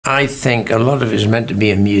I think a lot of it is meant to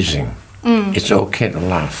be amusing. It's okay to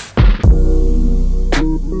laugh.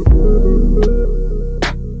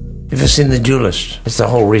 Have you seen The Duelist? It's the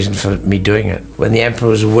whole reason for me doing it. When the emperor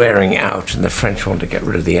was wearing out and the French want to get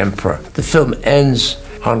rid of the emperor, the film ends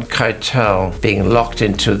on Keitel being locked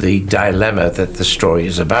into the dilemma that the story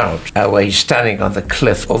is about, where he's standing on the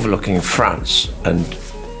cliff overlooking France and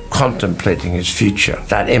contemplating his future.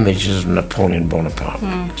 That image is of Napoleon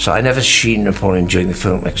Bonaparte. So I never seen Napoleon during the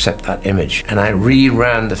film except that image. And I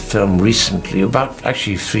reran the film recently, about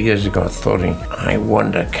actually 3 years ago, thinking, I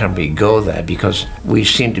wonder, can we go there? Because we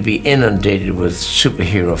seem to be inundated with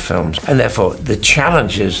superhero films. And therefore, the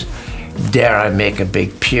challenge is, dare I make a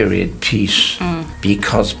big period piece?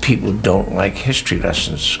 Because people don't like history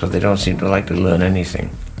lessons, because they don't seem to like to learn anything.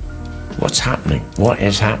 What's happening? What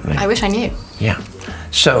is happening? I wish I knew. Yeah.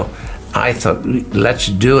 So I thought, let's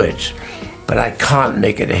do it, but I can't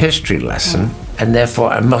make it a history lesson, and therefore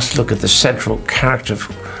I must look at the central character of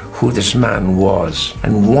who this man was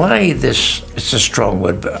and why this, it's a strong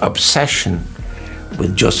word, but obsession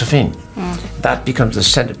with Josephine. That becomes the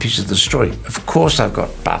centerpiece of the story. Of course I've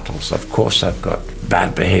got battles, of course I've got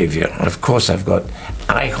bad behavior, of course I've got,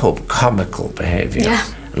 I hope, comical behavior. Yeah.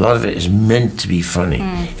 A lot of it is meant to be funny.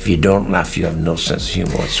 If you don't laugh, you have no sense of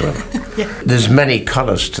humor whatsoever. There's many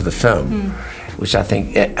colors to the film, which I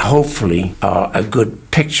think hopefully are a good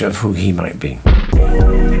picture of who he might be.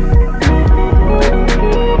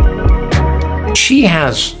 She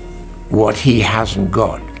has what he hasn't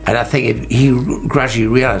got. And I think he gradually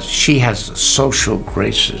realized she has social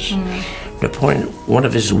graces. Napoleon, one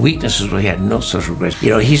of his weaknesses was he had no social grace. You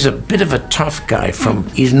know, he's a bit of a tough guy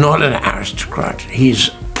he's not an aristocrat. He's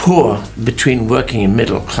poor between working and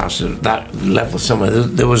middle class at that level somewhere.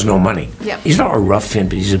 There was no money. He's not a ruffian,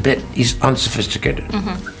 but he's unsophisticated.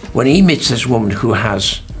 When he meets this woman who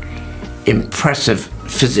has impressive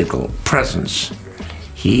physical presence,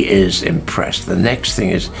 he is impressed. The next thing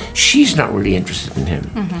is, she's not really interested in him.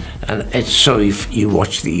 And it's so if you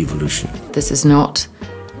watch the evolution. This is not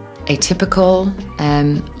a typical,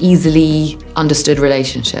 easily understood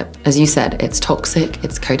relationship. As you said, it's toxic,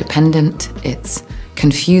 it's codependent, it's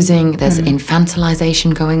confusing, there's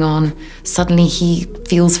infantilization going on. Suddenly he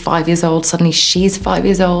feels 5 years old, suddenly she's 5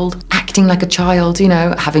 years old, acting like a child, you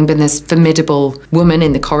know, having been this formidable woman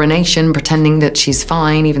in the coronation, pretending that she's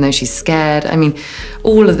fine even though she's scared. I mean,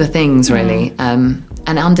 all of the things really. And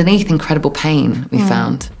underneath, incredible pain, we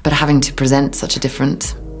found, but having to present such a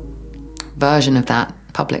different version of that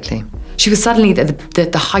publicly. She was suddenly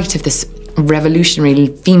the height of this revolutionary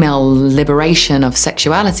female liberation of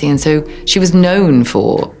sexuality, and so she was known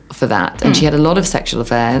for that, and she had a lot of sexual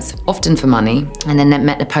affairs, often for money, and then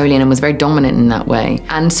met Napoleon and was very dominant in that way.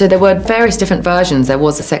 And so there were various different versions. There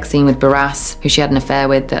was a sex scene with Barras, who she had an affair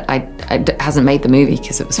with, that hasn't made the movie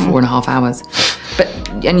because it was 4.5 hours.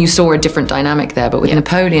 And you saw a different dynamic there, but with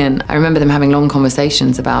Napoleon, I remember them having long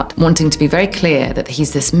conversations about wanting to be very clear that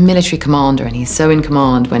he's this military commander and he's so in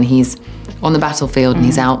command when he's on the battlefield and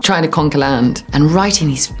he's out trying to conquer land, and writing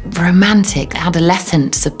these romantic,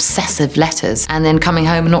 adolescent, obsessive letters, and then coming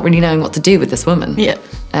home and not really knowing what to do with this woman.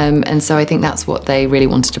 And so I think that's what they really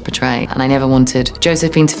wanted to portray. And I never wanted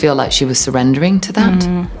Josephine to feel like she was surrendering to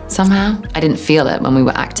that somehow. I didn't feel it when we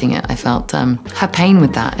were acting it. I felt her pain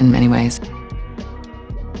with that in many ways.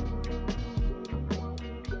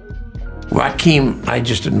 Joaquin, I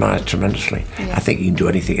just admire tremendously. I think he can do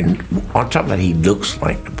anything. And on top of that, he looks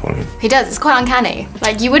like Napoleon. He does. It's quite uncanny.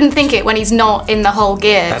 Like, you wouldn't think it when he's not in the whole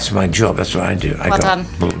gear. That's my job. That's what I do. Well done.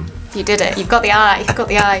 Boom. You did it. You've got the eye. You've got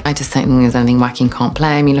the eye. I just don't think there's anything Joaquin can't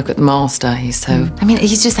play. I mean, look at the master. He's so... I mean,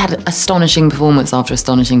 he's just had astonishing performance after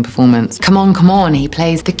astonishing performance. Come on. He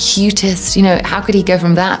plays the cutest. You know, how could he go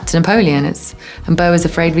from that to Napoleon? And Beau is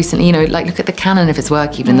Afraid recently, you know, like, look at the canon of his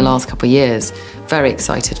work even in the last couple of years. Very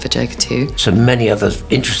excited for Joker 2. So many other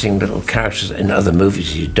interesting little characters in other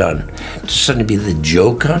movies he's done. To suddenly be the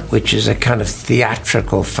Joker, which is a kind of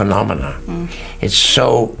theatrical phenomena. It's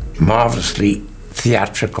so marvelously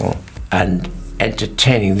theatrical and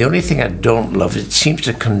entertaining. The only thing I don't love, it seems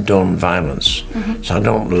to condone violence. So I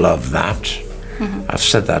don't love that. I've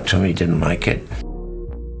said that to him, he didn't like it.